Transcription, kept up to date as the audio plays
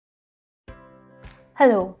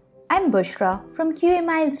Hello, I'm Bushra from QA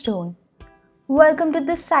Milestone. Welcome to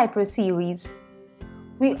this Cypress series.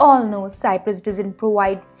 We all know Cypress doesn't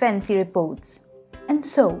provide fancy reports. And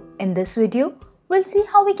so, in this video, we'll see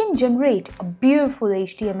how we can generate a beautiful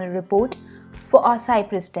HTML report for our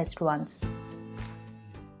Cypress test runs.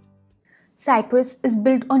 Cypress is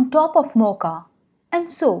built on top of Mocha, and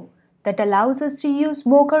so that allows us to use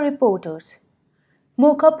Mocha reporters.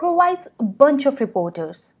 Mocha provides a bunch of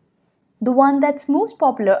reporters. The one that's most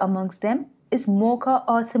popular amongst them is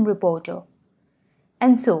mochawesome-merge.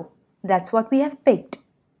 And so, that's what we have picked.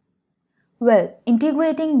 Well,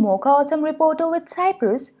 integrating mochawesome-merge with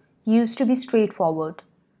Cypress used to be straightforward.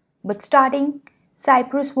 But starting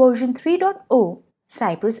Cypress version 3.0,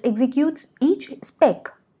 Cypress executes each spec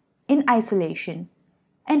in isolation,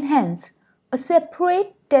 and hence, a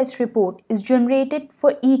separate test report is generated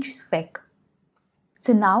for each spec.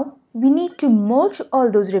 So now, we need to merge all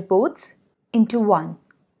those reports into one.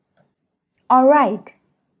 Alright,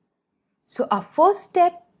 so our first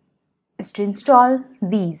step is to install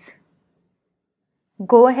these.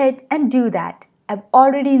 Go ahead and do that. I've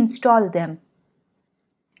already installed them,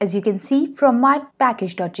 as you can see from my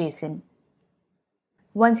package.json.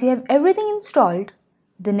 Once you have everything installed,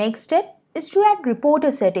 the next step is to add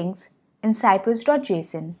reporter settings in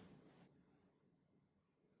cypress.json.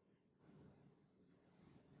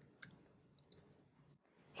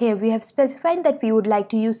 Here we have specified that we would like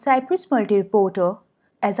to use Cypress multi-reporter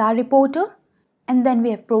as our reporter, and then we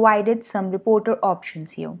have provided some reporter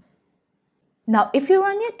options here. Now if you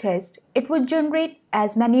run your test, it would generate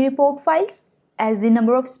as many report files as the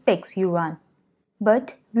number of specs you run.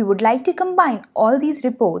 But we would like to combine all these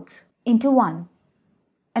reports into one.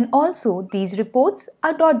 And also these reports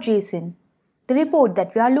are .json. The report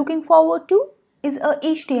that we are looking forward to is a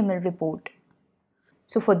HTML report.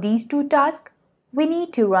 So for these two tasks, we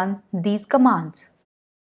need to run these commands.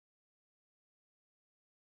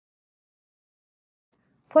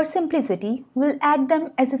 For simplicity, we'll add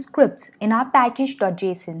them as scripts in our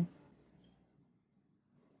package.json.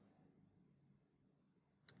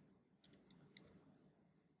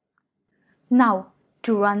 Now,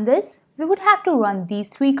 to run this, we would have to run these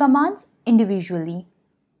three commands individually.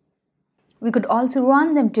 We could also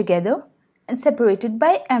run them together and separated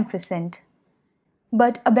by ampersand.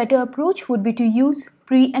 But a better approach would be to use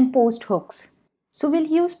pre and post hooks. So we'll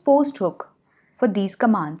use post hook for these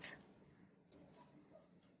commands.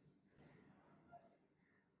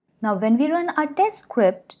 Now when we run our test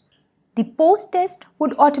script, the post test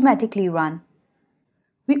would automatically run.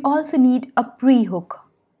 We also need a pre hook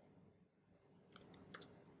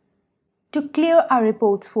to clear our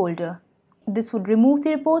reports folder. This would remove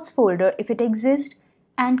the reports folder if it exists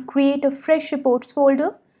and create a fresh reports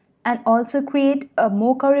folder, and also create a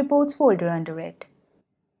Mocha reports folder under it.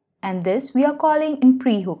 And this we are calling in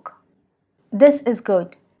pre-hook. This is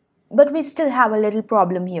good, but we still have a little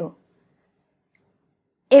problem here.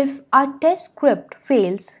 If our test script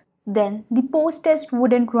fails, then the post test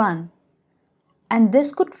wouldn't run. And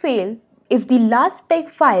this could fail if the last spec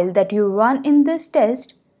file that you run in this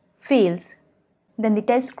test fails. Then the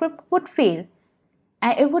test script would fail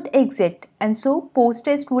and it would exit, and so post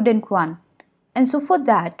test wouldn't run. And so for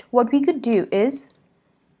that, what we could do is,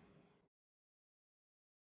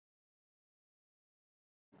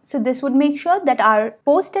 so this would make sure that our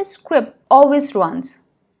post test script always runs.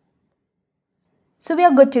 So we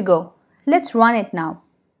are good to go. Let's run it now.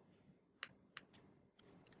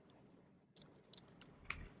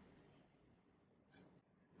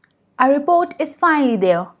 Our report is finally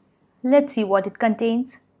there. Let's see what it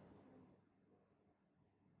contains.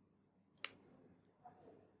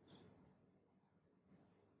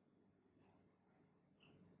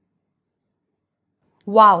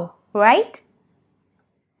 Wow, right?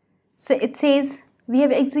 So it says we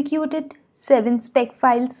have executed 7 spec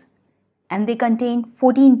files and they contain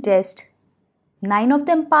 14 tests. 9 of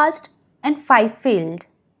them passed and 5 failed.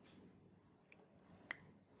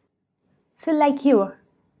 So like here,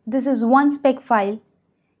 this is one spec file.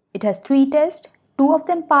 It has 3 tests, 2 of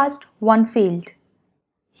them passed, 1 failed.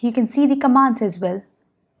 You can see the commands as well,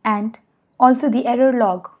 and also the error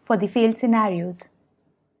log for the failed scenarios.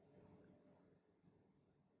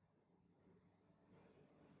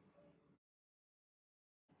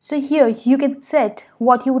 So here you can set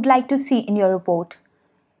what you would like to see in your report.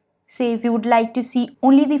 Say if you would like to see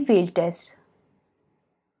only the failed tests.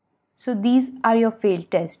 So these are your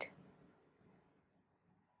failed tests.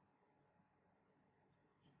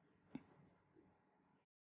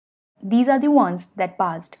 These are the ones that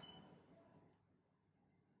passed.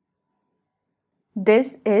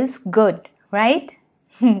 This is good, right?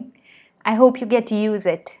 I hope you get to use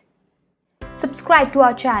it. Subscribe to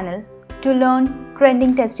our channel to learn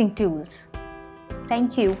trending testing tools.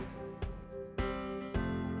 Thank you.